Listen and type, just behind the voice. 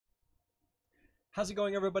How's it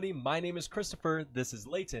going, everybody? My name is Christopher, this is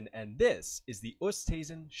Leighton, and this is the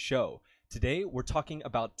Oosthuisen Show. Today, we're talking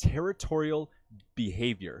about territorial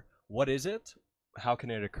behavior. What is it? How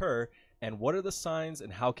can it occur? And what are the signs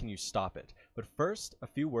and how can you stop it? But first, a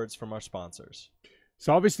few words from our sponsors.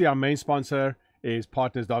 So obviously our main sponsor is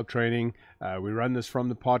Partners Dog Training. We run this from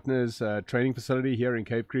the Partners training facility here in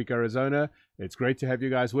Cave Creek, Arizona. It's great to have you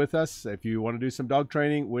guys with us. If you want to do some dog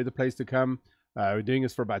training, we're the place to come. We're doing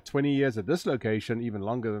this for about 20 years at this location, even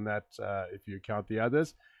longer than that if you count the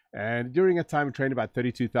others. And during that time, we trained about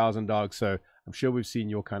 32,000 dogs. So I'm sure we've seen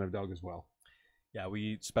your kind of dog as well. Yeah,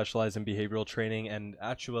 we specialize in behavioral training and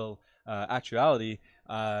actuality.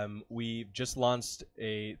 We've just launched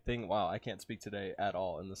a thing. Wow, I can't speak today at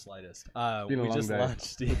all in the slightest. We just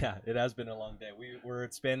launched. Yeah, it has been a long day. We're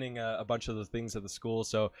expanding a bunch of the things at the school,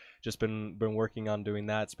 so just been working on doing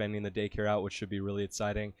that, expanding the daycare out, which should be really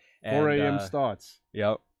exciting. And, 4 a.m. starts.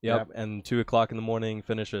 Yep, and 2 o'clock in the morning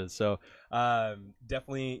finishes. So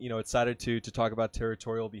definitely, excited to talk about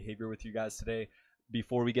territorial behavior with you guys today.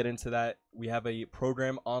 Before we get into that, we have a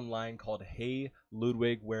program online called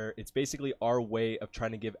HeyLudwig, where it's basically our way of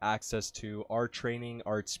trying to give access to our training,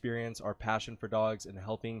 our experience, our passion for dogs, and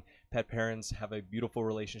helping pet parents have a beautiful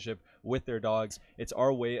relationship with their dogs. It's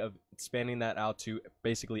our way of expanding that out to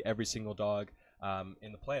basically every single dog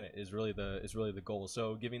in the planet is really the goal.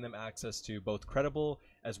 So giving them access to both credible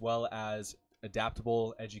as well as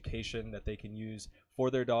adaptable education that they can use for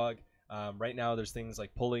their dog. Right now, there's things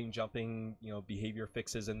like pulling, jumping, behavior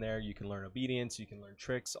fixes in there. You can learn obedience, you can learn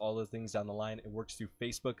tricks, all those things down the line. It works through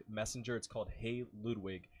Facebook Messenger. It's called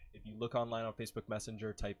HeyLudwig. If you look online on Facebook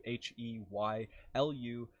Messenger, type HeyLudwig,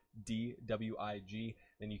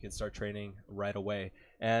 then you can start training right away.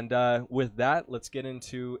 And with that, let's get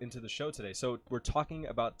into the show today. So we're talking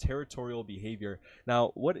about territorial behavior.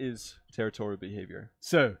 Now, what is territorial behavior?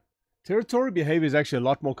 So territorial behavior is actually a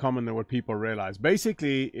lot more common than what people realize.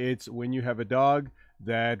 Basically, it's when you have a dog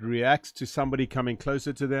that reacts to somebody coming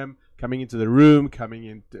closer to them, coming into the room, coming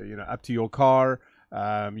in, up to your car.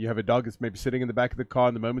 You have a dog that's maybe sitting in the back of the car,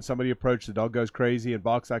 and the moment somebody approaches, the dog goes crazy and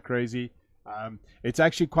barks like crazy. It's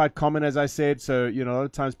actually quite common, as I said. So, a lot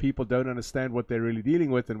of times people don't understand what they're really dealing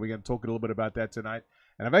with, and we're going to talk a little bit about that tonight.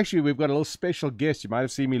 And we've got a little special guest. You might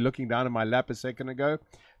have seen me looking down at my lap a second ago.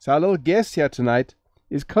 So our little guest here tonight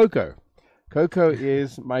is Coco. Coco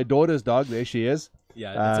is my daughter's dog. There she is.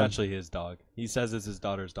 Yeah, it's actually his dog. He says it's his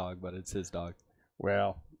daughter's dog, but it's his dog.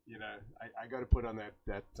 Well, I got to put on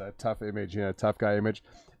that tough image, tough guy image.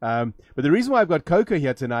 But the reason why I've got Coco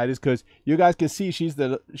here tonight is because you guys can see she's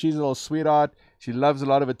a little sweetheart. She loves a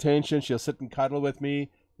lot of attention. She'll sit and cuddle with me,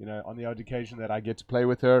 on the odd occasion that I get to play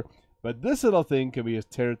with her. But this little thing can be as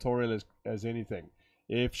territorial as anything.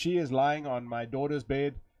 If she is lying on my daughter's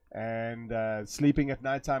bed and sleeping at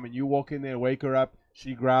nighttime, and you walk in there and wake her up,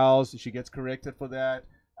 she growls. She gets corrected for that.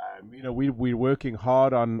 We're working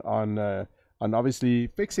hard on obviously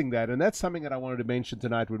fixing that, and that's something that I wanted to mention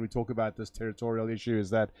tonight when we talk about this territorial issue. Is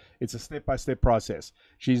that it's a step-by-step process.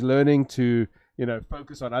 She's learning to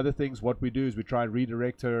focus on other things. What we do is we try and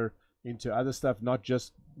redirect her into other stuff, not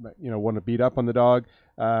just want to beat up on the dog.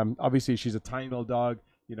 Obviously, she's a tiny little dog.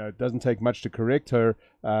 It doesn't take much to correct her,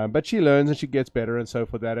 but she learns and she gets better and so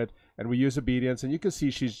forth at it. And we use obedience, and you can see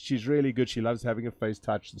she's really good. She loves having her face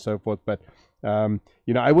touched and so forth. But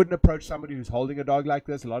I wouldn't approach somebody who's holding a dog like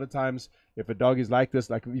this. A lot of times, if a dog is like this,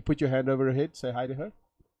 like if you put your hand over her head, say hi to her.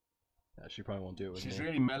 Yeah, she probably won't do it with She's me.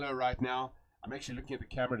 really mellow right now. I'm actually looking at the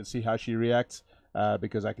camera to see how she reacts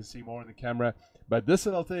because I can see more in the camera. But this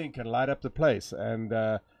little thing can light up the place, and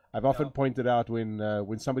I've often pointed out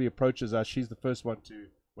when somebody approaches us, she's the first one to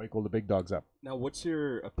wake all the big dogs up. Now, what's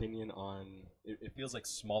your opinion on it feels like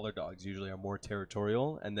smaller dogs usually are more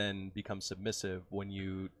territorial and then become submissive when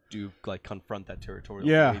you do confront that territorial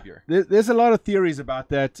behavior? There's a lot of theories about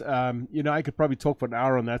that. I could probably talk for an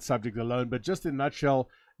hour on that subject alone, but just in a nutshell,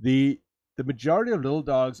 the majority of little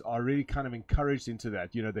dogs are really kind of encouraged into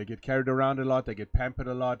that. They get carried around a lot, they get pampered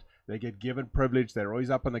a lot, they get given privilege, they're always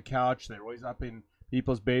up on the couch, they're always up in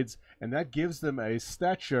people's beds, and that gives them a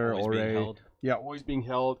stature always being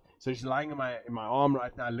held. So she's lying in my arm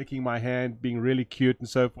right now, licking my hand, being really cute and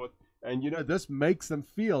so forth. And this makes them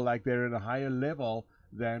feel like they're in a higher level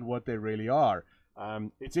than what they really are.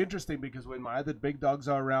 It's interesting because when my other big dogs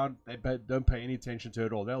are around, they don't pay any attention to her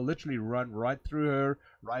at all. They'll literally run right through her,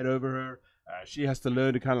 right over her. She has to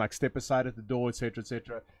learn to kind of like step aside at the door, etc.,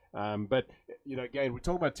 etc. But again, we're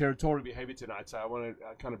talking about territorial behavior tonight, so I want to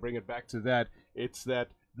kind of bring it back to that. It's that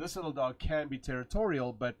this little dog can be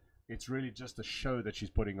territorial, but it's really just a show that she's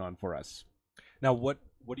putting on for us. Now, what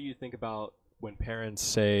do you think about when parents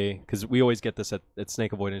say, because we always get this at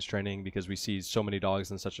snake avoidance training because we see so many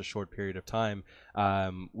dogs in such a short period of time,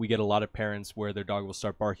 we get a lot of parents where their dog will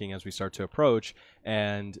start barking as we start to approach,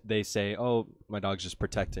 and they say, oh, my dog's just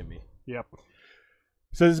protecting me. Yep.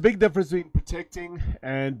 So there's a big difference between protecting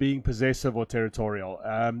and being possessive or territorial.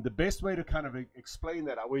 The best way to kind of explain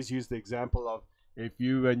that, I always use the example of if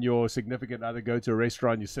you and your significant other go to a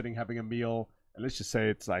restaurant, you're sitting having a meal, and let's just say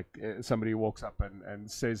it's like somebody walks up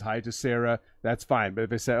and says hi to Sarah, that's fine. But if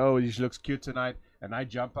they say, oh, she looks cute tonight, and I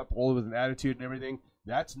jump up all with an attitude and everything,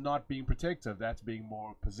 that's not being protective. That's being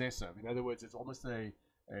more possessive. In other words, it's almost a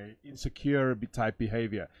insecure type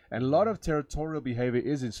behavior. And a lot of territorial behavior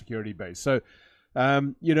is insecurity based. So,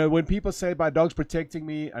 when people say my dog's protecting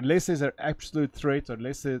me, unless there's an absolute threat,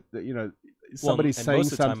 unless somebody's saying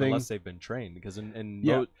most of the time, something, unless they've been trained, because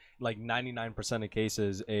like 99% of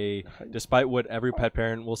cases, despite what every pet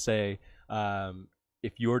parent will say,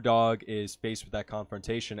 if your dog is faced with that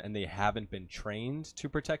confrontation and they haven't been trained to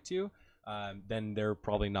protect you, then they're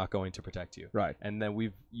probably not going to protect you. Right. And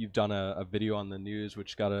then you've done a video on the news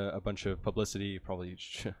which got a bunch of publicity probably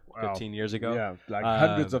 15 years ago. Yeah, like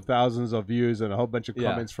hundreds of thousands of views and a whole bunch of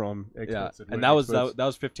comments from experts. Yeah. And that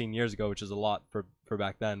was 15 years ago, which is a lot for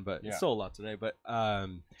back then, but it's still a lot today. But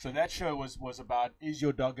so that show was about, is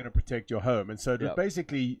your dog going to protect your home? And so it was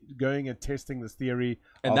basically going and testing this theory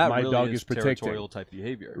and of that my really dog is protecting. Territorial type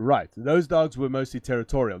behavior. Right. Those dogs were mostly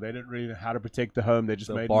territorial. They didn't really know how to protect the home. They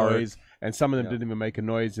just made bark. noise. And some of them didn't even make a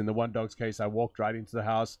noise. In the one dog's case, I walked right into the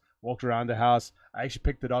house, walked around the house. I actually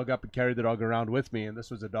picked the dog up and carried the dog around with me. And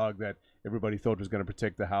this was a dog that everybody thought was going to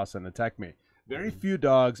protect the house and attack me. Very few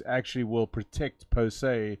dogs actually will protect per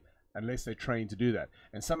se unless they're trained to do that.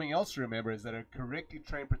 And something else to remember is that a correctly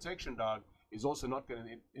trained protection dog is also not going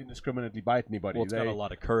to indiscriminately bite anybody. Well, it's got a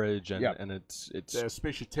lot of courage, and it's they're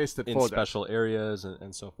especially tested in for special areas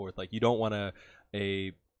and so forth. Like, you don't want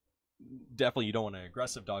definitely you don't want an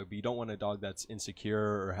aggressive dog, but you don't want a dog that's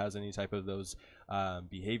insecure or has any type of those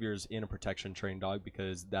behaviors in a protection trained dog,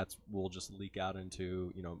 because that will just leak out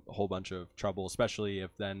into a whole bunch of trouble, especially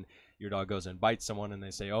if then your dog goes and bites someone and they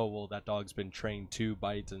say, oh, well, that dog's been trained to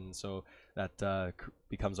bite, and so that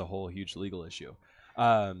becomes a whole huge legal issue.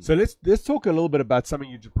 So let's talk a little bit about something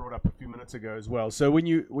you just brought up a few minutes ago as well. So when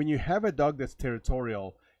you have a dog that's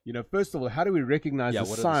territorial, first of all, how do we recognize the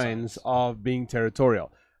signs of being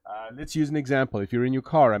territorial? Let's use an example. If you're in your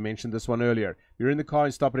car, I mentioned this one earlier. You're in the car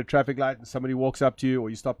and stop at a traffic light and somebody walks up to you, or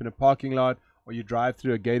you stop in a parking lot, or you drive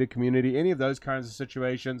through a gated community, any of those kinds of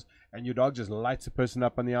situations, and your dog just lights a person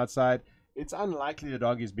up on the outside, it's unlikely the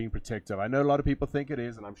dog is being protective. I know a lot of people think it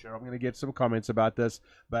is, and I'm sure I'm going to get some comments about this,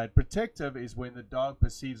 but protective is when the dog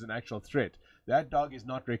perceives an actual threat. That dog is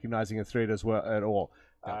not recognizing a threat as well at all.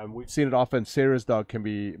 We've seen it often. Sarah's dog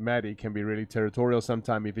Maddie can be really territorial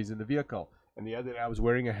sometime if he's in the vehicle. And the other day I was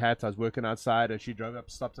wearing a hat, I was working outside, and she drove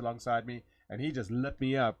up, stopped alongside me, and he just lit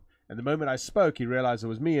me up. And the moment I spoke, he realized it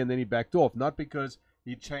was me, and then he backed off. Not because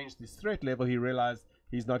he changed his threat level, he realized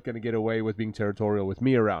he's not going to get away with being territorial with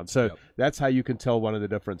me around. So that's how you can tell one of the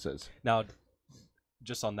differences. Now,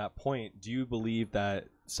 just on that point, do you believe that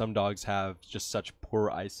some dogs have just such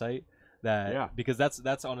poor eyesight that because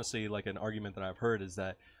that's honestly like an argument that I've heard, is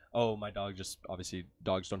that, oh, my dog just, obviously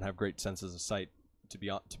dogs don't have great senses of sight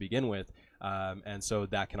to begin with, and so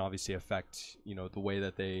that can obviously affect the way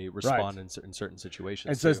that they respond in certain situations.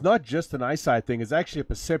 And so it's not just an eyesight thing, it's actually a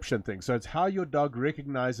perception thing. So it's how your dog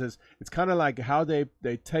recognizes. It's kind of like how they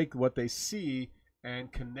take what they see and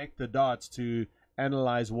connect the dots to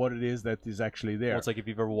analyze what it is that is actually there. Well, it's like if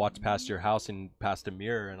you've ever walked past your house and past a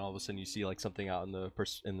mirror, and all of a sudden you see like something out in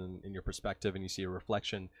your perspective, and you see a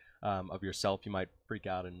reflection of yourself, you might freak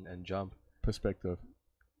out and jump. Perspective.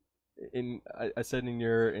 I said in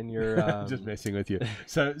your just messing with you.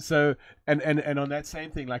 So and on that same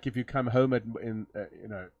thing, like if you come home in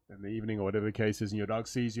the evening or whatever the case is, and your dog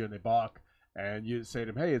sees you and they bark, and you say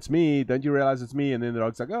to them, hey, it's me, don't you realize it's me? And then the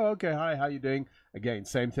dog's like, oh, okay, hi, how you doing? Again,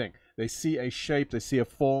 same thing. They see a shape, they see a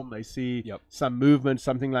form, they see some movement,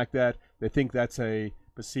 something like that. They think that's a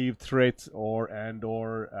perceived threat or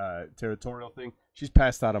territorial thing. She's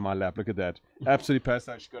passed out on my lap. Look at that. Absolutely passed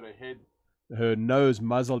out. She's got her nose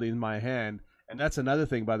muzzled in my hand. And that's another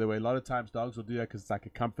thing, by the way. A lot of times dogs will do that because it's like a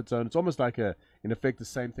comfort zone. It's almost like in effect, the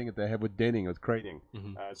same thing that they have with denning, with crating.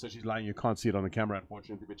 So she's lying. You can't see it on the camera,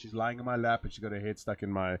 unfortunately, but she's lying on my lap and she's got her head stuck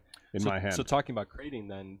in my hand. So talking about crating,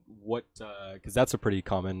 then, what? Because that's a pretty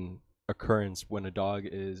common occurrence when a dog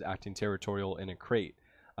is acting territorial in a crate.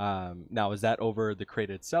 Now, is that over the crate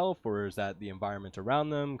itself, or is that the environment around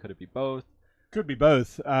them? Could it be both? Could be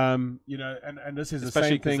both. And this is especially the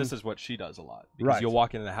same thing. This is what she does a lot. Because you'll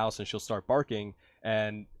walk into the house and she'll start barking,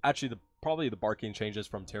 and actually probably the barking changes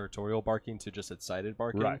from territorial barking to just excited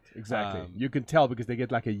barking. Right, exactly. You can tell because they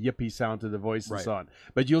get like a yippy sound to the voice and so on.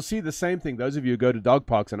 But you'll see the same thing. Those of you who go to dog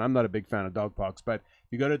parks, and I'm not a big fan of dog parks, but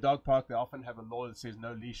if you go to a dog park, they often have a law that says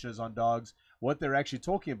no leashes on dogs. What they're actually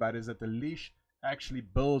talking about is that the leash actually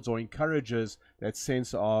builds or encourages that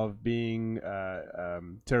sense of being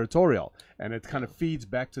territorial, and it kind of feeds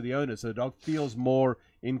back to the owner, so the dog feels more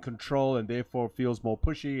in control and therefore feels more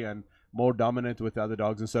pushy and more dominant with other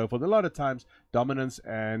dogs and so forth. A lot of times dominance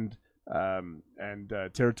and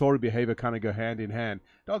territorial behavior kind of go hand in hand.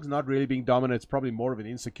 Dogs not really being dominant, it's probably more of an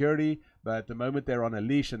insecurity, but the moment they're on a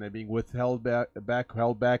leash and they're being held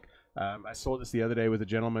back. I saw this the other day with a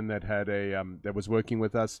gentleman that had that was working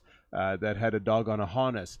with us that had a dog on a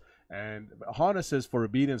harness, and harnesses for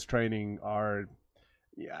obedience training are,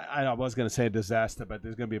 I was going to say a disaster, but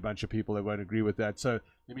there's going to be a bunch of people that won't agree with that. So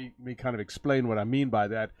let me kind of explain what I mean by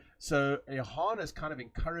that. So a harness kind of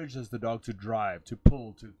encourages the dog to drive, to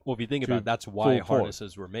pull, to. Well, if you think about it, that's why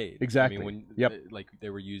harnesses were made. Exactly. I mean, like they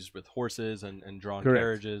were used with horses and drawn Correct.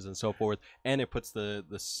 carriages and so forth, and it puts the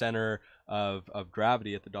center of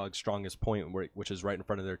gravity at the dog's strongest point, which is right in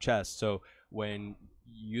front of their chest. So when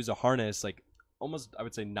you use a harness, like almost, I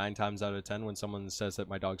would say 9 times out of 10, when someone says that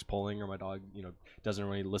my dog's pulling or my dog, doesn't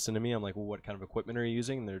really listen to me, I'm like, well, what kind of equipment are you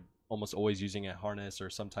using? And they're almost always using a harness or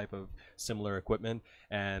some type of similar equipment.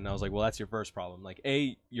 And I was like, well, that's your first problem. Like,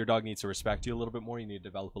 A, your dog needs to respect you a little bit more. You need to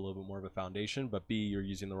develop a little bit more of a foundation. But B, you're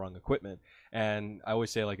using the wrong equipment. And I always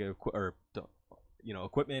say, like,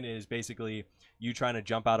 equipment is basically you trying to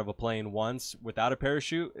jump out of a plane once without a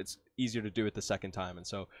parachute. It's easier to do it the second time, and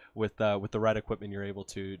so with the right equipment, you're able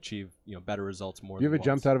to achieve better results more. You ever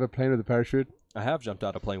jumped out of a plane with a parachute? I have jumped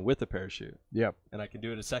out of a plane with a parachute. Yep. And I can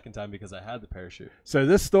do it a second time because I had the parachute. So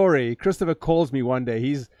this story, Christopher calls me one day.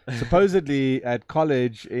 He's supposedly at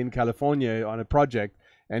college in California on a project,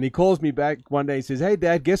 and he calls me back one day and says, "Hey,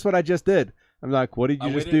 Dad, guess what I just did?" I'm like, "What did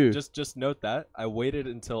you just do?" Just note that I waited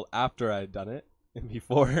until after I had done it and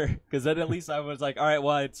before, because then at least I was like, all right,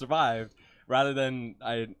 well, I survived, rather than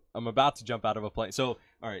I'm about to jump out of a plane. So,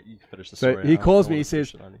 all right, you can finish the story. So he calls me, he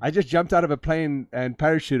says, "I just jumped out of a plane and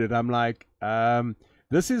parachuted." I'm like,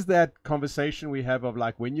 this is that conversation we have of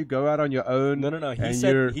like when you go out on your own. No.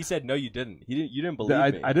 He said, no, you didn't. You didn't believe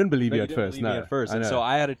me. I didn't believe you at first. No, and so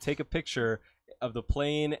I had to take a picture of the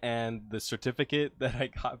plane and the certificate that I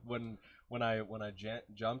got when I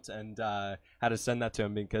jumped, and had to send that to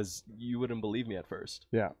him because you wouldn't believe me at first.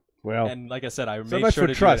 Yeah. Well, and like I said, I so made much sure for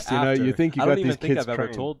to trust. do it after. You think you I got don't these even think kids I've ever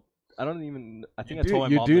trained. told. I don't even. I think you I told my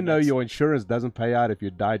you mom. do know your insurance doesn't pay out if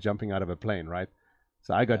you die jumping out of a plane, right?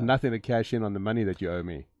 So I got nothing to cash in on the money that you owe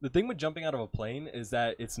me. The thing with jumping out of a plane is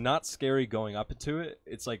that it's not scary going up into it.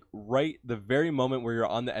 It's like right the very moment where you're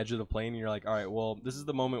on the edge of the plane and you're like, all right, well, this is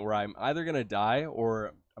the moment where I'm either going to die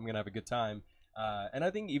or I'm going to have a good time. And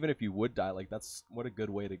I think even if you would die, like that's what a good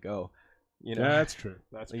way to go. Yeah, that's true.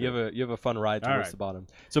 That's you have a fun ride towards the bottom.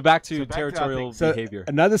 So back to territorial behavior.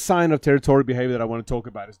 Another sign of territorial behavior that I want to talk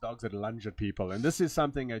about is dogs that lunge at people, and this is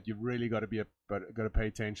something that you've really got to pay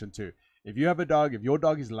attention to. If you have a dog, if your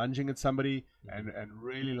dog is lunging at somebody and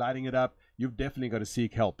really lighting it up, you've definitely got to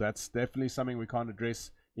seek help. That's definitely something we can't address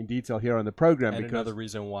in detail here on the program. And because another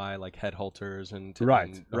reason why like head halters and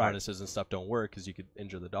harnesses and stuff don't work is you could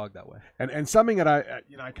injure the dog that way. And something that I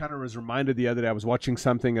kind of was reminded the other day, I was watching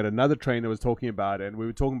something that another trainer was talking about, and we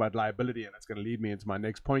were talking about liability, and it's going to lead me into my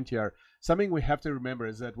next point here. Something we have to remember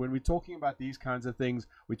is that when we're talking about these kinds of things,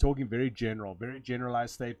 we're talking very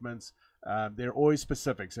generalized statements. They're always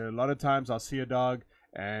specific. So a lot of times I'll see a dog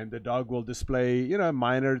and the dog will display,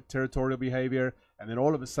 minor territorial behavior, and then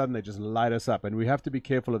all of a sudden they just light us up, and we have to be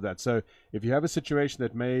careful of that. So if you have a situation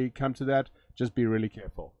that may come to that, just be really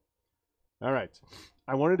careful. All right.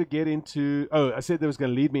 I wanted to get into, I said that was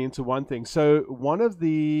going to lead me into one thing. So where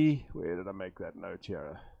did I make that note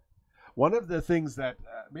here? One of the things that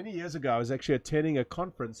many years ago, I was actually attending a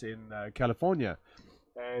conference in California,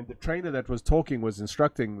 and the trainer that was talking was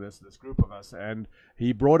instructing this group of us, and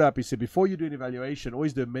he said, before you do an evaluation,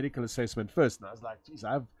 always do a medical assessment first. And I was like, geez,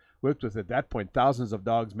 I've worked with, at that point, thousands of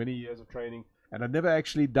dogs, many years of training, and I've never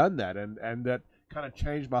actually done that, and that kind of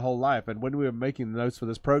changed my whole life. And when we were making the notes for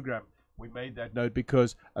this program, we made that note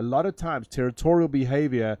because a lot of times territorial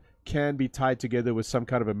behavior can be tied together with some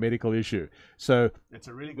kind of a medical issue. So it's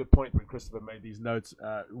a really good point when Christopher made these notes.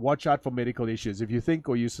 Watch out for medical issues. If you think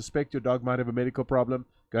or you suspect your dog might have a medical problem,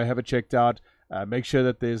 go have it checked out. Make sure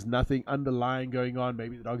that there's nothing underlying going on.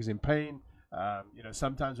 Maybe the dog is in pain.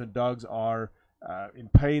 Sometimes when dogs are in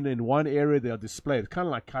pain in one area, they'll display it. It's kind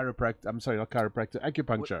of like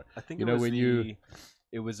acupuncture. I think when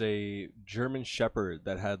it was a German Shepherd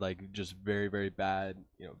that had like just very very bad,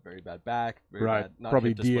 very bad back, very Right. bad, not Probably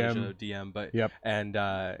hip dysplasia, DM. DM, but Yep.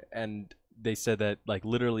 and they said that like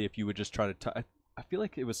literally if you would just try to I feel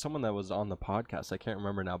like it was someone that was on the podcast. I can't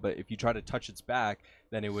remember now, but if you try to touch its back,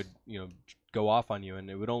 then it would, go off on you, and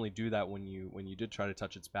it would only do that when you did try to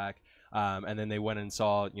touch its back. And then they went and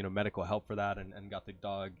saw, medical help for that, and got the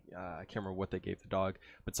dog. I can't remember what they gave the dog,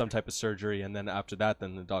 but some type of surgery. And then after that,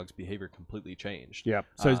 then the dog's behavior completely changed. Yeah.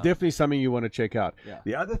 So it's definitely something you want to check out. Yeah.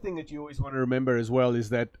 The other thing that you always want to remember as well is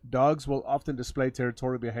that dogs will often display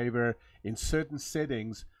territorial behavior in certain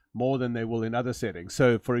settings more than they will in other settings.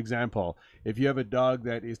 So, for example, if you have a dog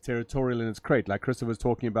that is territorial in its crate, like Christopher was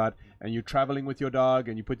talking about, and you're traveling with your dog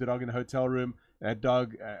and you put the dog in a hotel room, that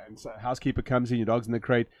dog and so housekeeper comes in, your dog's in the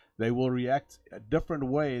crate, they will react a different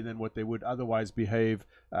way than what they would otherwise behave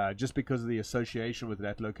just because of the association with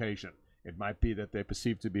that location. It might be that they're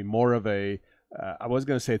perceived to be more of a, I was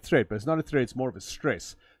going to say threat, but it's not a threat, it's more of a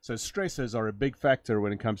stress. So stressors are a big factor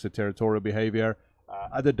when it comes to territorial behavior.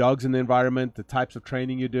 Other dogs in the environment, the types of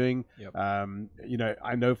training you're doing. Yep.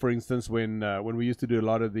 I know, for instance, when we used to do a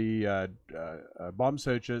lot of the bomb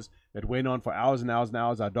searches that went on for hours and hours and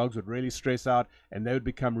hours, our dogs would really stress out, and they would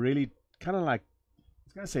become really kind of like, I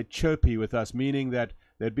was going to say chirpy with us, meaning that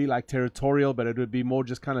they'd be like territorial, but it would be more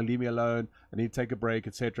just kind of leave me alone, I need to take a break,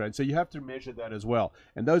 etc. And so you have to measure that as well.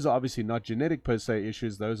 And those are obviously not genetic per se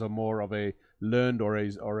issues; those are more of a learned or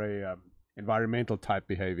a environmental type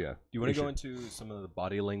behavior. Do you want to go into some of the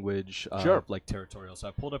body language of Sure. like territorial? So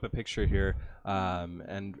I pulled up a picture here,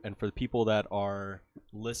 and for the people that are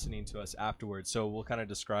listening to us afterwards, so we'll kind of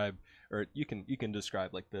describe, or you can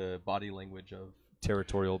describe like the body language of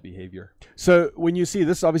territorial behavior. So when you see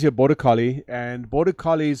this is obviously a border collie, and border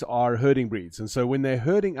collies are herding breeds, and so when they're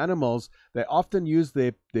herding animals, they often use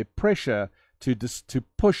their pressure to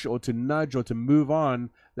push or to nudge or to move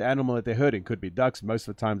on the animal that they're herding. Could be ducks. Most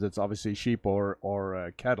of the times it's obviously sheep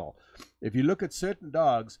or cattle. If you look at certain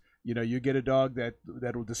dogs, you get a dog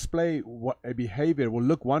that will display what a behavior will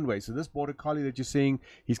look one way. So this border collie that you're seeing,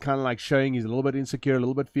 he's kind of like showing he's a little bit insecure, a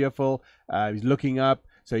little bit fearful. He's looking up.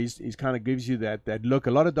 So he's kind of gives you that look.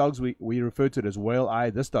 A lot of dogs we refer to it as whale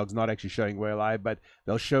eye. This dog's not actually showing whale eye, but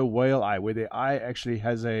they'll show whale eye, where their eye actually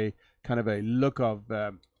has a kind of a look of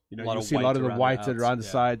you see a lot of the white around the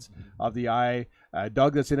sides of the eye. A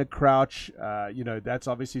dog that's in a crouch, that's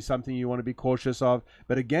obviously something you want to be cautious of.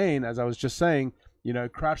 But again, as I was just saying,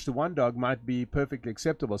 crouch to one dog might be perfectly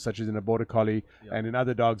acceptable, such as in a border collie, and in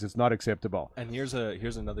other dogs it's not acceptable. And here's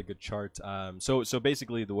another good chart. So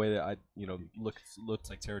basically the way that I looks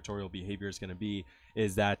like territorial behavior is going to be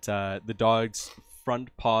is that the dog's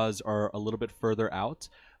front paws are a little bit further out,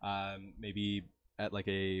 maybe at like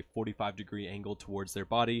a 45-degree angle towards their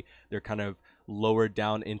body. They're kind of lowered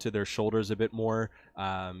down into their shoulders a bit more.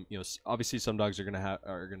 Obviously some dogs are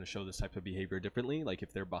gonna show this type of behavior differently. Like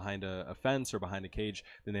if they're behind a fence or behind a cage,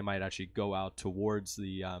 then they might actually go out towards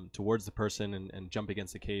the person and jump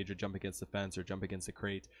against the cage or jump against the fence or jump against the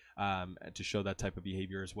crate to show that type of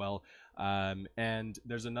behavior as well. And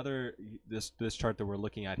there's another this chart that we're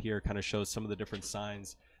looking at here kind of shows some of the different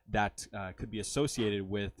signs that could be associated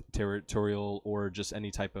with territorial or just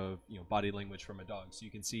any type of body language from a dog. So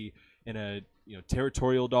you can see in a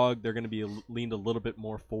territorial dog, they're going to be leaned a little bit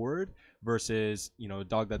more forward versus a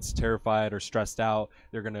dog that's terrified or stressed out.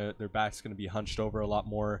 Their back's going to be hunched over a lot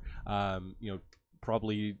more.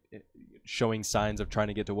 Probably showing signs of trying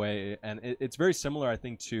to get away, and it's very similar, I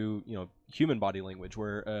think, to human body language,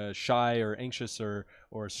 where a shy or anxious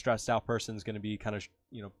or stressed out person is going to be kind of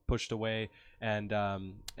pushed away and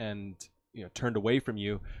turned away from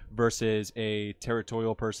you, versus a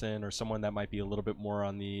territorial person or someone that might be a little bit more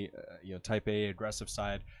on the type A aggressive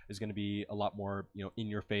side is going to be a lot more in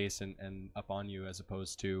your face and up on you, as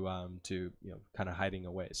opposed to kind of hiding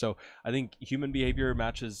away. So I think human behavior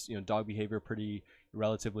matches dog behavior pretty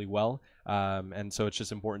relatively well, and so it's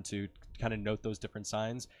just important to kind of note those different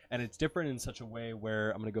signs. And it's different in such a way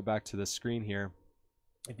where I'm going to go back to the screen here.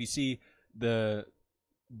 If you see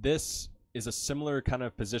this is a similar kind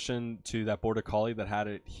of position to that border collie that had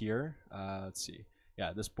it here. Let's see.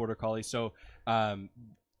 Yeah, this border collie. So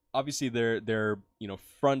obviously their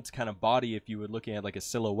front kind of body, if you were looking at like a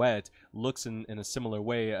silhouette, looks in a similar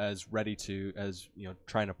way as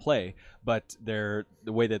trying to play, but the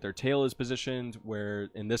way that their tail is positioned, where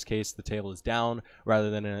in this case the tail is down rather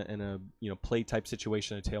than in a play type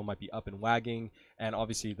situation, the tail might be up and wagging. And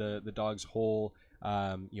obviously the dog's whole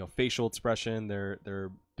facial expression, their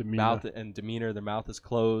demeanor. Mouth and demeanor, their mouth is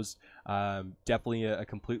closed. Definitely a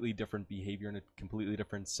completely different behavior and a completely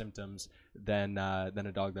different symptoms than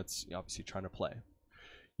a dog that's obviously trying to play.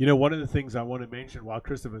 You know, one of the things I want to mention while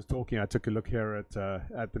Christopher's talking, I took a look here at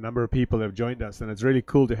the number of people that have joined us, and it's really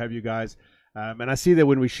cool to have you guys. And I see that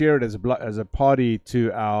when we share it as a party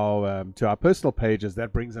to our personal pages,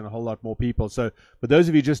 that brings in a whole lot more people. So for those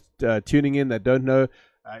of you just tuning in that don't know,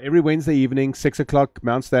 every Wednesday evening, 6 o'clock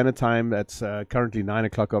Mount Standard Time, that's currently 9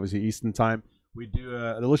 o'clock, obviously, Eastern Time, we do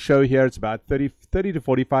a little show here. It's about 30 to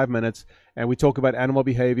 45 minutes, and we talk about animal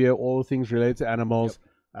behavior, all things related to animals.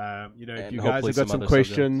 You know, if you guys have got some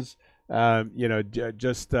questions, you know,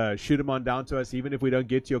 just shoot them on down to us. Even if we don't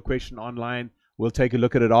get to your question online, we'll take a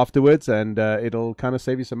look at it afterwards, and it'll kind of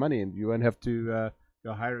save you some money, and you won't have to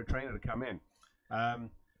go hire a trainer to come in.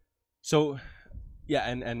 So, yeah,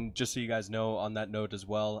 and just so you guys know, on that note as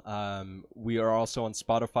well, we are also on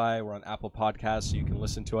Spotify. We're on Apple Podcasts, so you can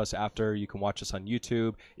listen to us after. You can watch us on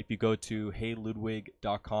YouTube. If you go to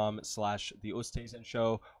HeyLudwig.com/The Oosthuisen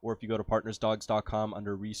Show, or if you go to partnersdogs.com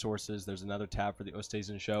under resources, there's another tab for The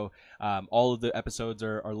Oosthuisen Show. All of the episodes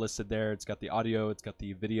are listed there. It's got the audio, it's got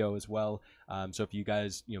the video as well. So if you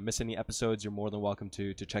guys miss any episodes, you're more than welcome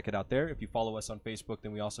to check it out there. If you follow us on Facebook,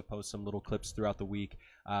 then we also post some little clips throughout the week.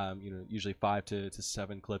 Usually 5 to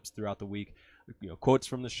 7 clips throughout the week. Quotes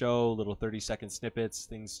from the show, little 30-second snippets,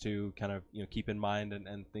 things to kind of keep in mind,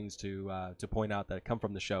 and things to point out that come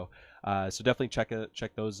from the show. So definitely check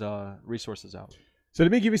those resources out. So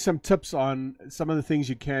let me give you some tips on some of the things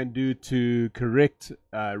you can do to correct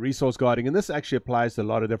resource guarding, and this actually applies to a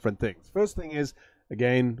lot of different things. First thing is,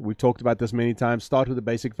 again, we've talked about this many times, start with the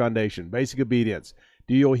basic foundation, basic obedience.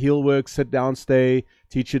 Do your heel work, sit down, stay,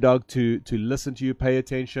 teach your dog to listen to you, pay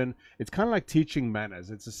attention. It's kind of like teaching manners.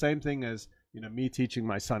 It's the same thing as me teaching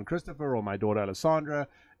my son Christopher or my daughter Alessandra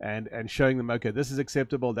and showing them, okay, this is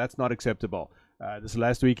acceptable, that's not acceptable. This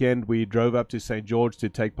last weekend, we drove up to St. George to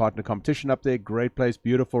take part in a competition up there. Great place,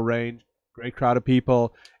 beautiful range, great crowd of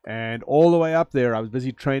people. And all the way up there, I was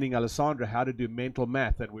busy training Alessandra how to do mental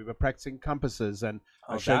math, and we were practicing compasses and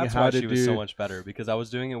showing her how to do. She was so much better, because I was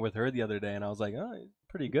doing it with her the other day, and I was like, oh,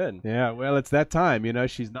 pretty good. Yeah, well, it's that time.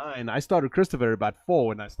 She's 9. I started Christopher about 4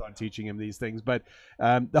 when I started teaching him these things. But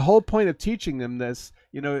the whole point of teaching them this,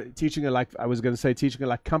 teaching her like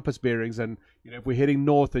compass bearings, and if we're heading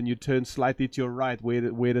north and you turn slightly to your right,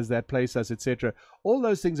 where does that place us, etc. All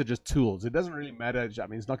those things are just tools. It doesn't really matter. I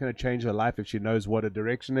mean, it's not going to change her life if she knows what a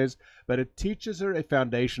direction is, but it teaches her a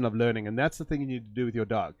foundation of learning, and that's the thing you need to do with your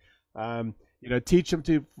dog. Teach them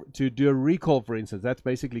to do a recall, for instance. That's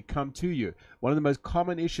basically come to you. One of the most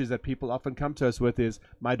common issues that people often come to us with is,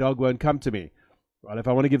 my dog won't come to me. Well, if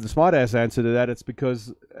I want to give the smart ass answer to that, it's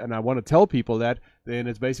because, and I want to tell people that, then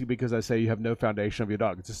it's basically because I say you have no foundation of your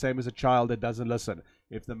dog. It's the same as a child that doesn't listen.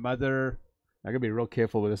 If the mother, I'm going to be real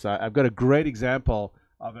careful with this. I've got a great example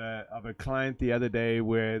of a client the other day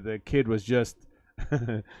where the kid was just,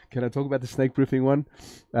 can I talk about the snake proofing one?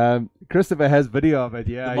 Christopher has video of it.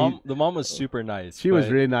 Yeah, the mom was super nice. She was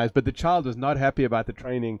really nice, but the child was not happy about the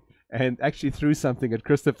training and actually threw something at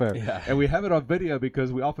Christopher. Yeah. And we have it on video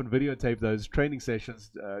because we often videotape those training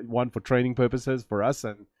sessions, one for training purposes for us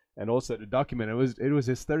and also to document. It was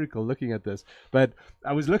hysterical looking at this. But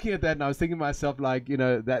I was looking at that and I was thinking to myself, like,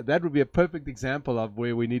 that would be a perfect example of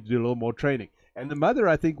where we need to do a little more training. And the mother,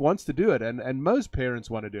 I think, wants to do it, and most parents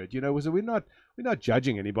want to do it. So we're not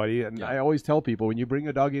judging anybody. And I always tell people, when you bring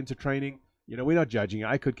a dog into training, we're not judging.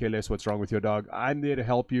 I could care less what's wrong with your dog. I'm there to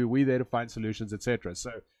help you. We're there to find solutions, etc.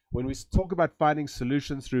 So when we talk about finding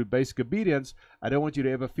solutions through basic obedience, I don't want you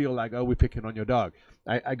to ever feel like, oh, we're picking on your dog.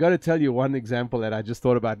 I got to tell you one example that I just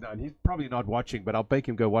thought about now, and he's probably not watching, but I'll make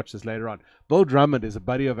him go watch this later on. Bill Drummond is a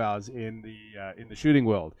buddy of ours in the shooting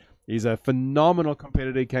world. He's a phenomenal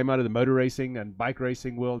competitor. He came out of the motor racing and bike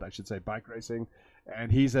racing world, I should say bike racing,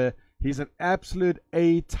 and he's an absolute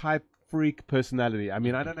A-type freak personality. I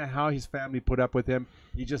mean, I don't know how his family put up with him.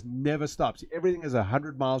 He just never stops. Everything is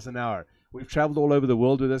 100 miles an hour. We've traveled all over the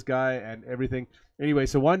world with this guy and everything. Anyway,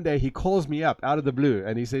 so one day he calls me up out of the blue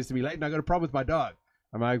and he says to me, Leighton, I got a problem with my dog.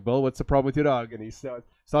 I'm like, Bill, what's the problem with your dog? And he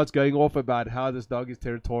starts going off about how this dog is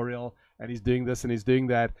territorial and he's doing this and he's doing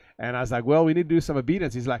that. And I was like, well, we need to do some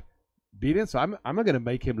obedience. He's like, obedience? So I'm not going to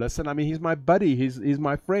make him listen. I mean, he's my buddy. He's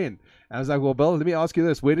my friend. And I was like, well, Bill, let me ask you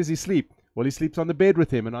this. Where does he sleep? Well, he sleeps on the bed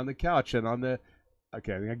with him and on the couch and on the...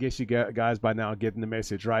 Okay, I guess you guys by now are getting the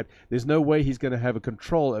message, right? There's no way he's going to have a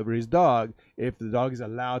control over his dog if the dog is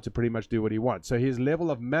allowed to pretty much do what he wants. So his level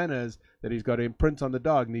of manners that he's got to imprint on the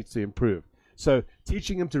dog needs to improve. So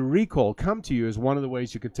teaching him to recall, come to you, is one of the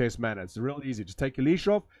ways you can test manners. It's real easy. Just take your leash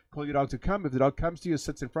off, call your dog to come. If the dog comes to you,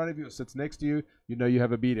 sits in front of you, or sits next to you, you know you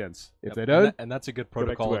have obedience. If they don't, and that's a good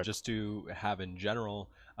protocol just to have in general.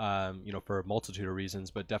 you know, for a multitude of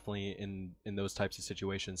reasons, but definitely in those types of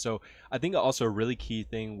situations. So I think also a really key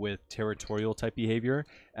thing with territorial type behavior,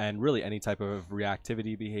 and really any type of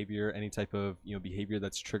reactivity behavior, any type of, you know, behavior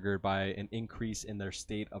that's triggered by an increase in their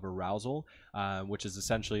state of arousal, which is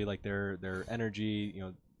essentially like their energy, you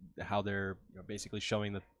know, how they're, you know, basically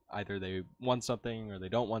showing that either they want something or they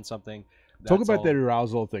don't want something. Talk about that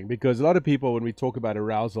arousal thing, because a lot of people, when we talk about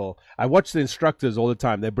arousal, I watch the instructors all the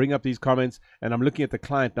time. They bring up these comments, and I'm looking at the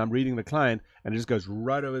client, and I'm reading the client, and it just goes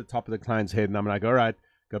right over the top of the client's head, and I'm like, all right,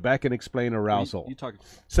 go back and explain arousal. You talk.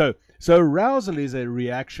 So arousal is a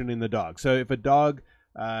reaction in the dog. So if a dog,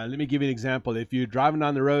 let me give you an example. If you're driving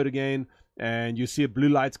down the road again, and you see blue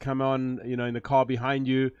lights come on, you know, in the car behind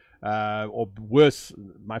you, or worse,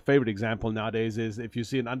 my favorite example nowadays is if you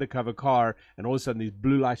see an undercover car and all of a sudden these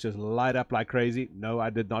blue lights just light up like crazy. No,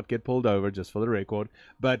 I did not get pulled over, just for the record.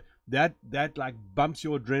 But that like bumps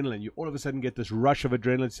your adrenaline. You all of a sudden get this rush of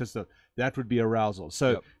adrenaline system. That would be arousal.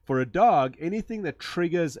 So for a dog, anything that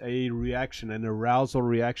triggers a reaction, an arousal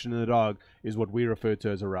reaction in the dog, is what we refer to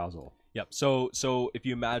as arousal. Yep. So if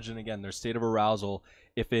you imagine, again, their state of arousal,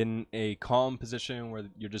 if in a calm position where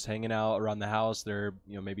you're just hanging out around the house, they're,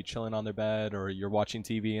 you know, maybe chilling on their bed, or you're watching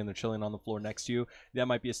TV and they're chilling on the floor next to you, that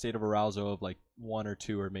might be a state of arousal of like 1 or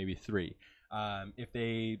 2 or maybe 3. If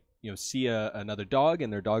they, you know, see another dog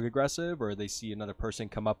and they're dog aggressive, or they see another person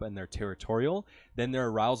come up and they're territorial, then their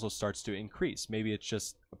arousal starts to increase. Maybe it's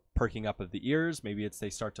just perking up of the ears, maybe it's they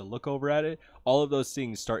start to look over at it. All of those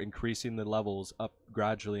things start increasing the levels up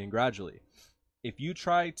gradually and gradually. If you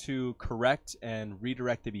try to correct and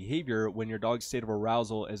redirect the behavior when your dog's state of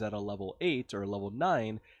arousal is at a level 8 or a level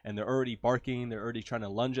 9, and they're already barking, they're already trying to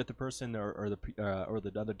lunge at the person or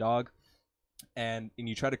the other dog, and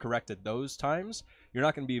you try to correct at those times, you're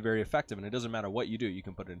not going to be very effective. And it doesn't matter what you do. You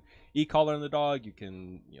can put an e-collar on the dog, you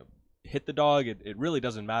can, you know, hit the dog. It really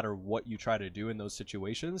doesn't matter what you try to do in those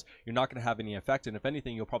situations. You're not going to have any effect, and if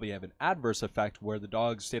anything, you'll probably have an adverse effect where the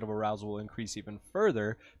dog's state of arousal will increase even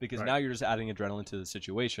further, because now you're just adding adrenaline to the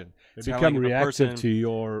situation. They become like reactive to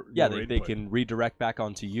your they can redirect back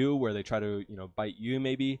onto you, where they try to, you know, bite you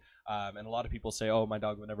maybe. And a lot of people say, oh, my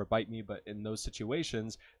dog would never bite me, but in those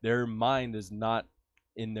situations, their mind is not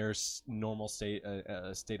in their normal state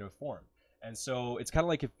of form. And so it's kind of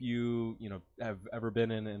like if you know, have ever been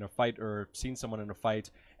in a fight or seen someone in a fight,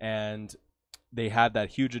 and they have that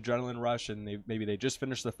huge adrenaline rush, and maybe they just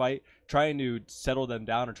finished the fight. Trying to settle them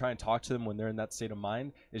down or try and talk to them when they're in that state of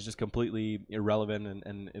mind is just completely irrelevant,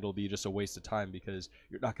 and it'll be just a waste of time, because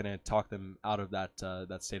you're not going to talk them out of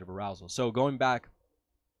that state of arousal. So going back,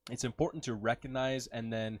 it's important to recognize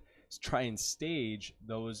and then try and stage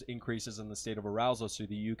those increases in the state of arousal, so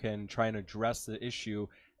that you can try and address the issue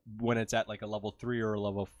when it's at like a level 3 or a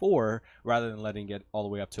level 4, rather than letting it all the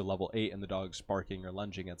way up to level 8 and the dog's barking or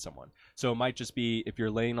lunging at someone. So it might just be, if you're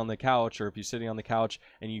laying on the couch, or if you're sitting on the couch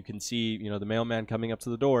and you can see, you know, the mailman coming up to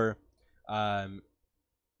the door,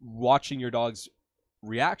 watching your dog's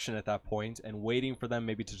reaction at that point and waiting for them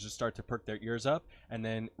maybe to just start to perk their ears up, and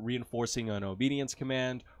then reinforcing an obedience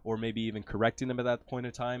command, or maybe even correcting them at that point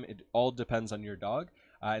in time. It all depends on your dog.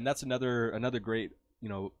 And that's another great, you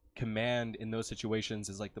know, command in those situations,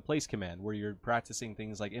 is like the place command, where you're practicing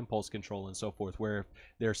things like impulse control and so forth, where if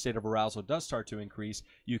their state of arousal does start to increase,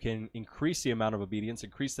 you can increase the amount of obedience,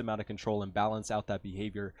 increase the amount of control, and balance out that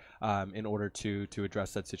behavior in order to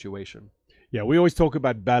address that situation. Yeah, we always talk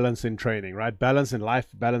about balance in training, right? Balance in life,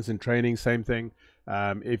 balance in training, same thing.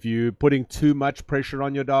 If you're putting too much pressure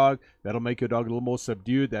on your dog, that'll make your dog a little more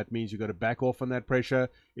subdued. That means you've got to back off on that pressure.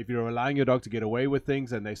 If you're allowing your dog to get away with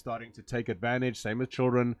things and they're starting to take advantage, same with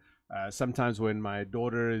children. Sometimes when my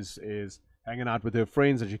daughter is hanging out with her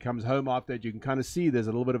friends and she comes home after it, you can kind of see there's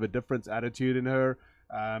a little bit of a different attitude in her.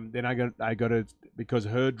 Then I got to, because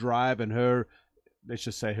her drive and her, let's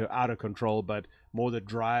just say her out of control, but more the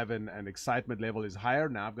drive and excitement level is higher.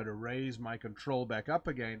 Now I've got to raise my control back up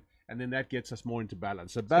again, and then that gets us more into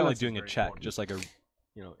balance. So balance, like doing a check, important. Just like a,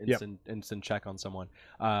 you know, instant check on someone.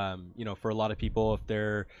 You know, for a lot of people, if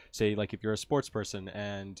they're, say, like if you're a sports person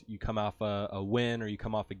and you come off a win, or you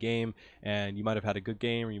come off a game, and you might have had a good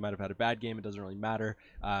game or you might have had a bad game, it doesn't really matter.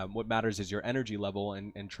 What matters is your energy level,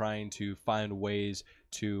 and trying to find ways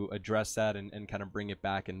to address that and kind of bring it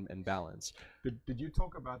back and balance. Did you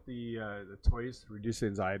talk about the toys reduce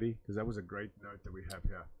anxiety? Because that was a great note that we have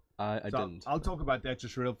here. I didn't. I'll talk about that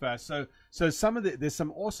just real fast. So there's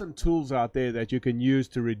some awesome tools out there that you can use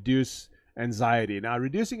to reduce anxiety. Now,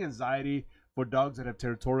 reducing anxiety, for dogs that have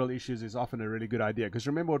territorial issues is often a really good idea. Because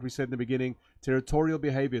remember what we said in the beginning, territorial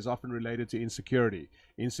behavior is often related to insecurity.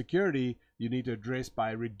 Insecurity you need to address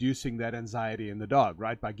by reducing that anxiety in the dog,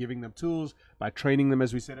 right? By giving them tools, by training them,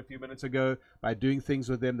 as we said a few minutes ago, by doing things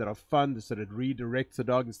with them that are fun so that it redirects the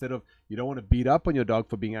dog. Instead of, you don't want to beat up on your dog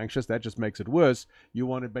for being anxious, that just makes it worse. You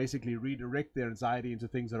want to basically redirect their anxiety into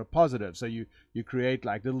things that are positive. So you create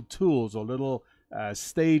like little tools or little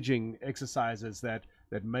staging exercises that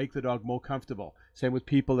make the dog more comfortable. Same with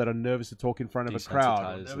people that are nervous to talk in front of a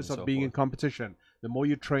crowd, or nervous of being in competition. The more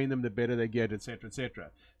you train them, the better they get, etc.,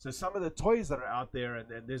 etc. So some of the toys that are out there, and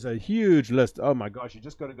there's a huge list. Oh my gosh, you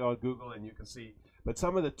just got to go on Google and you can see. But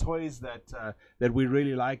some of the toys that we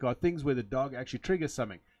really like are things where the dog actually triggers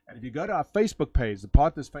something. And if you go to our Facebook page, the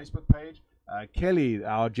Partners Facebook page, Kelly,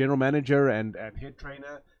 our general manager and head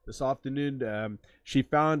trainer, this afternoon, she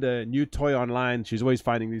found a new toy online. She's always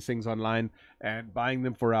finding these things online and buying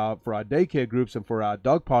them for our daycare groups and for our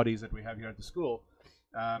dog parties that we have here at the school.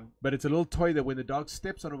 But it's a little toy that when the dog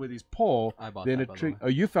steps on it with his paw, then it triggers. Oh,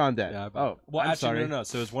 you found that? Yeah. Oh, well, I'm actually, sorry. no.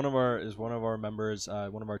 So it's one of our members,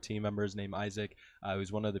 one of our team members named Isaac,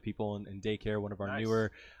 who's one of the people in daycare, one of our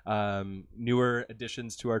newer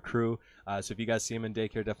additions to our crew. So if you guys see him in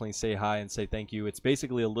daycare, definitely say hi and say thank you. It's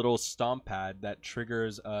basically a little stomp pad that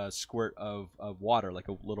triggers a squirt of water, like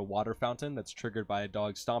a little water fountain that's triggered by a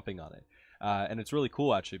dog stomping on it. And it's really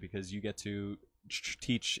cool actually because you get to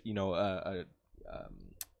teach,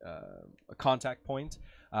 a contact point.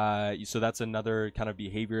 So that's another kind of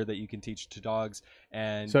behavior that you can teach to dogs.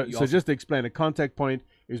 And so just to explain, a contact point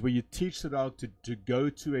is where you teach the dog to go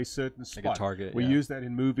to a certain spot. Like a target. We use that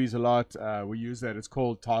in movies a lot. We use that. It's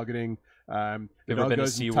called targeting. Have you ever been to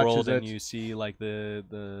SeaWorld and you see like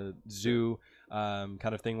the zoo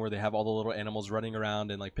kind of thing where they have all the little animals running around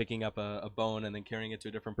and like picking up a bone and then carrying it to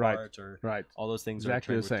a different part, right. All those things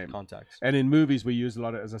exactly are the same. Contacts. And in movies we use a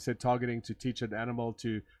lot of, as I said, targeting to teach an animal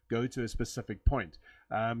to go to a specific point.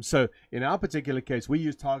 So in our particular case, we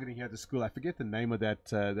use targeting here at the school. I forget the name of that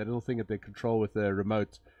little thing that they control with the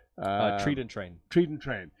remote. Treat and train. Treat and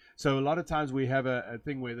train. So a lot of times we have a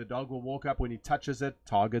thing where the dog will walk up when he touches it,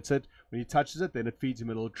 targets it. When he touches it, then it feeds him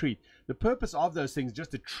a little treat. The purpose of those things is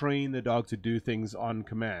just to train the dog to do things on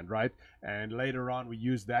command, right? And later on, we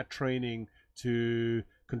use that training to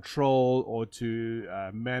control or to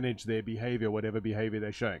manage their behavior, whatever behavior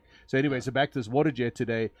they're showing. So anyway, so back to this water jet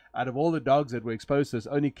today. Out of all the dogs that were exposed to this,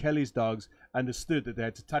 only Kelly's dogs understood that they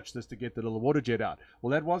had to touch this to get the little water jet out.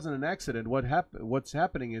 Well, that wasn't an accident. What's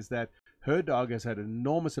happening is that her dog has had an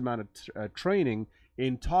enormous amount of training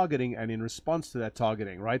in targeting and in response to that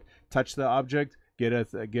targeting, right? Touch the object, get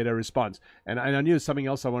a response. And I knew something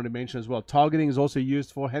else I wanted to mention as well. Targeting is also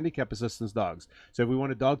used for handicap assistance dogs. So if we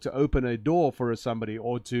want a dog to open a door for somebody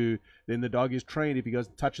then the dog is trained. If he goes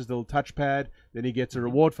and touches the little touchpad, then he gets a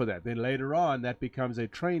reward for that. Then later on, that becomes a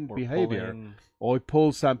trained behavior. Or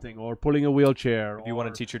pull something, or pulling a wheelchair. If you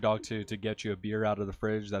want to teach your dog to get you a beer out of the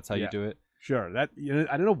fridge, that's how you do it. Sure. That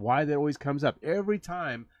I don't know why that always comes up. Every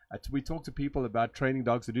time we talk to people about training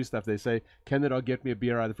dogs to do stuff, they say, can the dog get me a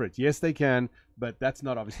beer out of the fridge? Yes, they can, but that's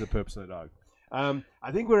not obviously the purpose of the dog.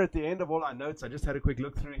 I think we're at the end of all our notes. I just had a quick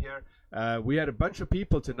look through here. We had a bunch of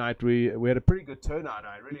people tonight. We had a pretty good turnout.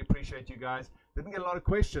 I really appreciate you guys. Didn't get a lot of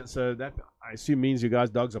questions, so that I assume means you guys'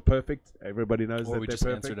 dogs are perfect. Everybody knows that they're perfect. We just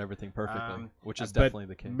answered everything perfectly, which is definitely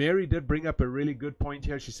the case. Mary did bring up a really good point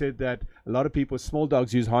here. She said that a lot of people with small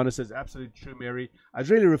dogs use harnesses. Absolutely true, Mary. I was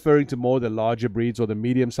really referring to more the larger breeds or the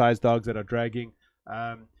medium-sized dogs that are dragging.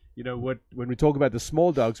 When we talk about the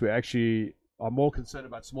small dogs, we actually are more concerned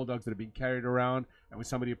about small dogs that are being carried around, and when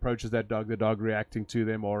somebody approaches that dog, the dog reacting to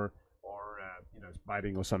them or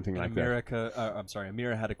biting or something like that.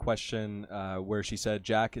 Amira had a question where she said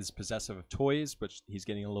Jack is possessive of toys, but he's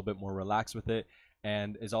getting a little bit more relaxed with it,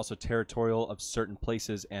 and is also territorial of certain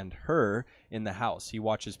places and her in the house. He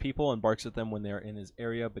watches people and barks at them when they're in his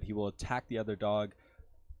area, but he will attack the other dog,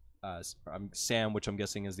 Sam, which I'm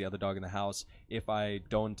guessing is the other dog in the house, if I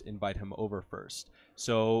don't invite him over first.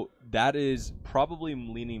 So that is probably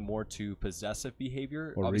leaning more to possessive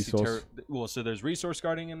behavior. Or obviously, resource. So there's resource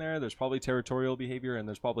guarding in there. There's probably territorial behavior, and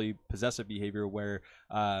there's probably possessive behavior where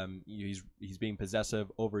he's being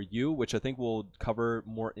possessive over you, which I think we'll cover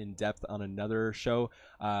more in depth on another show.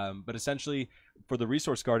 But essentially, for the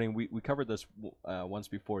resource guarding, we covered this once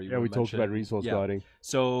before. We talked about resource guarding.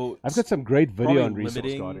 So I've got some great video on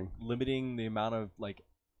resource guarding. Limiting the amount of like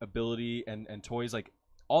ability and toys, like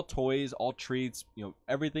all toys, all treats,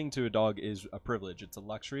 everything to a dog is a privilege. It's a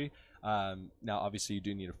luxury. Now, obviously, you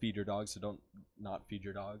do need to feed your dog, so don't not feed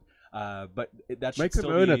your dog. But that should Make them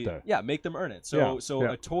still earn be, it, though. yeah, make them earn it. So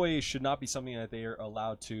Yeah. a toy should not be something that they are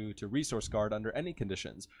allowed to resource guard under any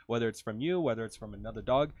conditions, whether it's from you, whether it's from another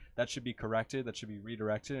dog. That should be corrected, that should be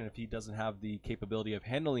redirected, and if he doesn't have the capability of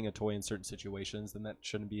handling a toy in certain situations, then that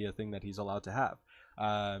shouldn't be a thing that he's allowed to have.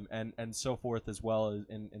 And so forth, as well as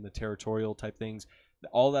in the territorial type things.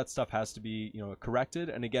 All that stuff has to be, you know, corrected,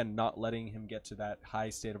 and again, not letting him get to that high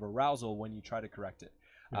state of arousal when you try to correct it,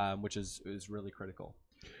 which is really critical.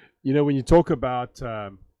 You know, when you talk about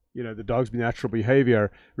you know, the dog's natural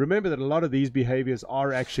behavior, remember that a lot of these behaviors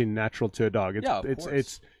are actually natural to a dog.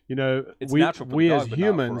 It's you know, It's we natural for the dog, as but not for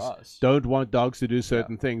humans us. don't want dogs to do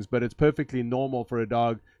certain things, but it's perfectly normal for a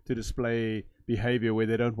dog to display behavior where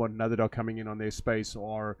they don't want another dog coming in on their space,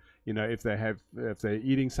 or you know, if they're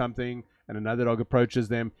eating something and another dog approaches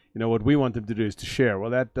them, you know, what we want them to do is to share.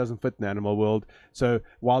 Well, that doesn't fit in the animal world. So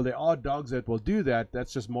while there are dogs that will do that,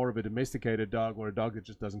 that's just more of a domesticated dog, or a dog that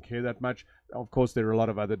just doesn't care that much. Of course, there are a lot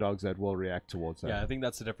of other dogs that will react towards that. Yeah, I think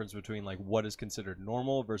that's the difference between like what is considered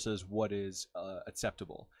normal versus what is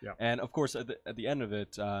acceptable. Yeah. And of course, at the end of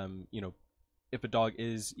it, you know, if a dog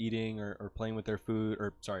is eating or playing with their food,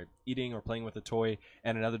 or sorry, eating or playing with a toy,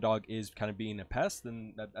 and another dog is kind of being a pest,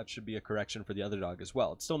 then that should be a correction for the other dog as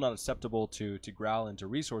well. It's still not acceptable to growl and to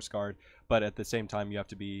resource guard, but at the same time, you have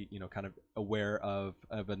to be, you know, kind of aware of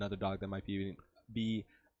another dog that might be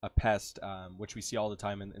a pest, which we see all the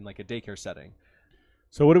time in like a daycare setting.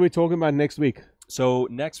 So what are we talking about next week? So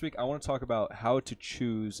next week, I want to talk about how to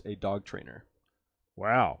choose a dog trainer.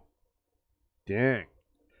 Wow. Dang.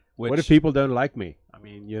 Which, what if people don't like me? I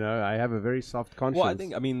mean, you know, I have a very soft conscience.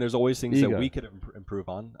 Well, I mean, there's always things that we could improve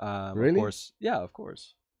on. Really? Of course. Yeah, of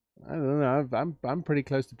course. I don't know. I'm pretty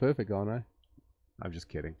close to perfect, aren't I? I'm just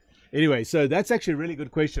kidding. Anyway, so that's actually a really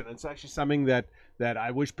good question. It's actually something that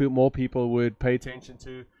I wish more people would pay attention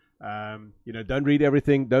to. You know, don't read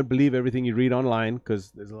everything. Don't believe everything you read online,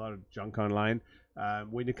 because there's a lot of junk online.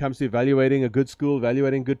 When it comes to evaluating a good school,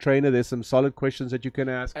 evaluating a good trainer, there's some solid questions that you can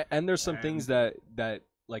ask. And there's some things that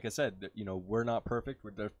like I said, you know, we're not perfect.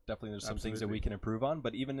 There's some things that we can improve on.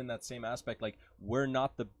 But even in that same aspect, like, we're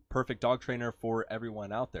not the perfect dog trainer for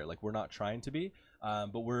everyone out there. Like, we're not trying to be,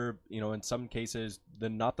 but we're, you know, in some cases,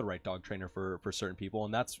 not the right dog trainer for certain people.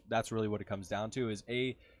 And that's really what it comes down to, is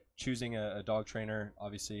choosing a dog trainer.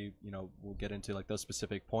 Obviously, you know, we'll get into like those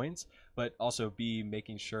specific points, but also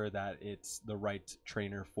making sure that it's the right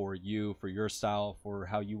trainer for you, for your style, for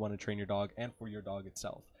how you want to train your dog, and for your dog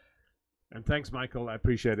itself. And thanks, Michael. I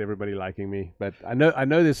appreciate everybody liking me, but I know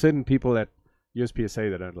there's certain people at USPSA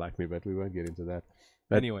that don't like me, but we won't get into that.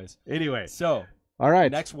 But anyway, so all right,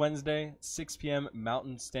 next Wednesday, 6 p.m.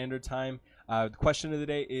 Mountain Standard Time. The question of the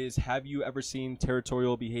day is: have you ever seen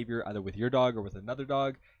territorial behavior either with your dog or with another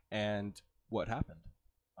dog, and what happened?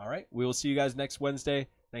 All right, we will see you guys next Wednesday.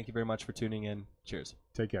 Thank you very much for tuning in. Cheers.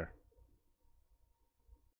 Take care.